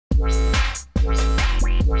Birmingham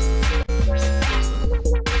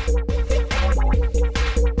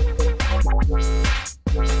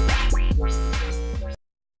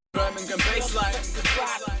Bassline.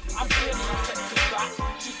 I'm feeling a sexy back.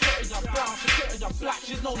 She's pretty and brown, she's pretty and black.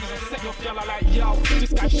 She's known as a sexy girl. I like, yo,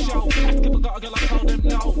 this guy's show. Ask if I got a girl, I told them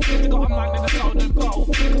no. If they got a man, then I told them go.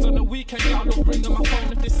 Cause on the weekend, y'all love ringing my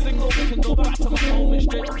phone. If they're single, we can go back to my home and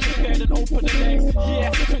straight up to the bed and open the legs.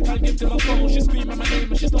 Yeah, quick I give them a phone. She's screaming my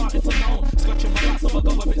name and she's starting to moan. Scratching my back so I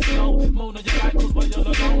go a bit slow. Mona, you like cause while you're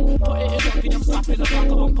alone. Put it in donkey, I'm slapping the back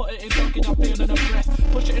of them. Put it in donkey, I'm feeling the breast.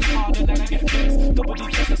 Push it in hard and then I get vexed. Double D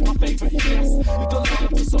kiss, that's my favourite, yes. You don't know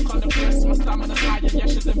to suck on the breast. My stamina's high and yeah,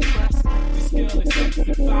 she's impressed. This girl is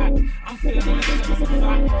sexy bad. I'm feeling a sexy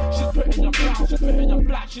bad. She's pretty and brown, she's pretty and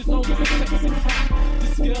black. She's known as a sexy cat.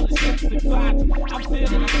 This girl is sexy bad. I'm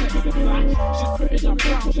feeling a sexy bad. She's pretty and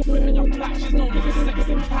brown, she's pretty and black. She's known as a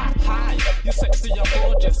sexy cat. Hi, you're sexy and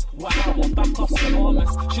gorgeous. Wow, your back off's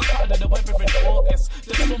enormous. She's hotter than the weather in August.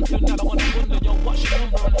 There's something that I wanna wonder. Yo, what's your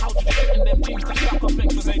number and how did you fit in them jeans? That back off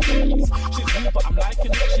makes me say cheese. She's new, but I'm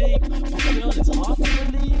liking the cheek. But girl, it's hard to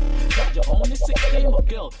believe that you're only 16, but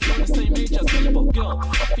girl, you're the same age as me. But girl,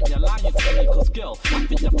 I think you're lying to me, cause girl, I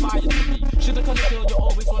think you're fired to me. She's the kind of girl you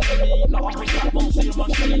always want to meet. Not always that won't see you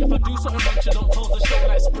on street. If I do something wrong, she don't close the show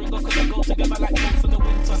like spring. Or cause I go together like both in the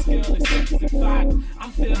winter. This girl is sexy bad.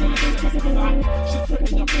 I'm feeling a sexy bad. She's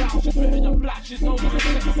pretty and brown, she's pretty and black. She's known as a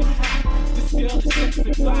sexy cat. This girl is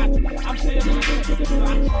sexy bad. I'm feeling a sexy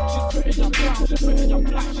bad. She's pretty and brown, she's pretty and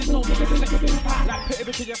black. She's known as a sexy cat. Like pretty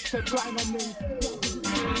bitch, you said grind on me.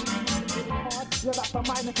 Yeah, that's a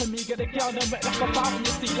minor for me. Get a girl then wet like a fountain.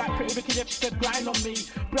 You see, like pretty bitch, you said grind on me.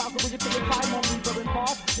 Browza, will you put your time on me? Going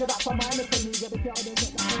hard. Yeah, that's a minor for me. Get a girl then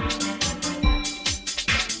wet like a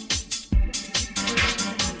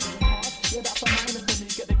yeah, that's a minor for me.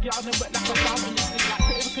 Get the girl then wet like a fountain. You see, like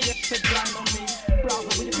pretty bitch, you said grind on me.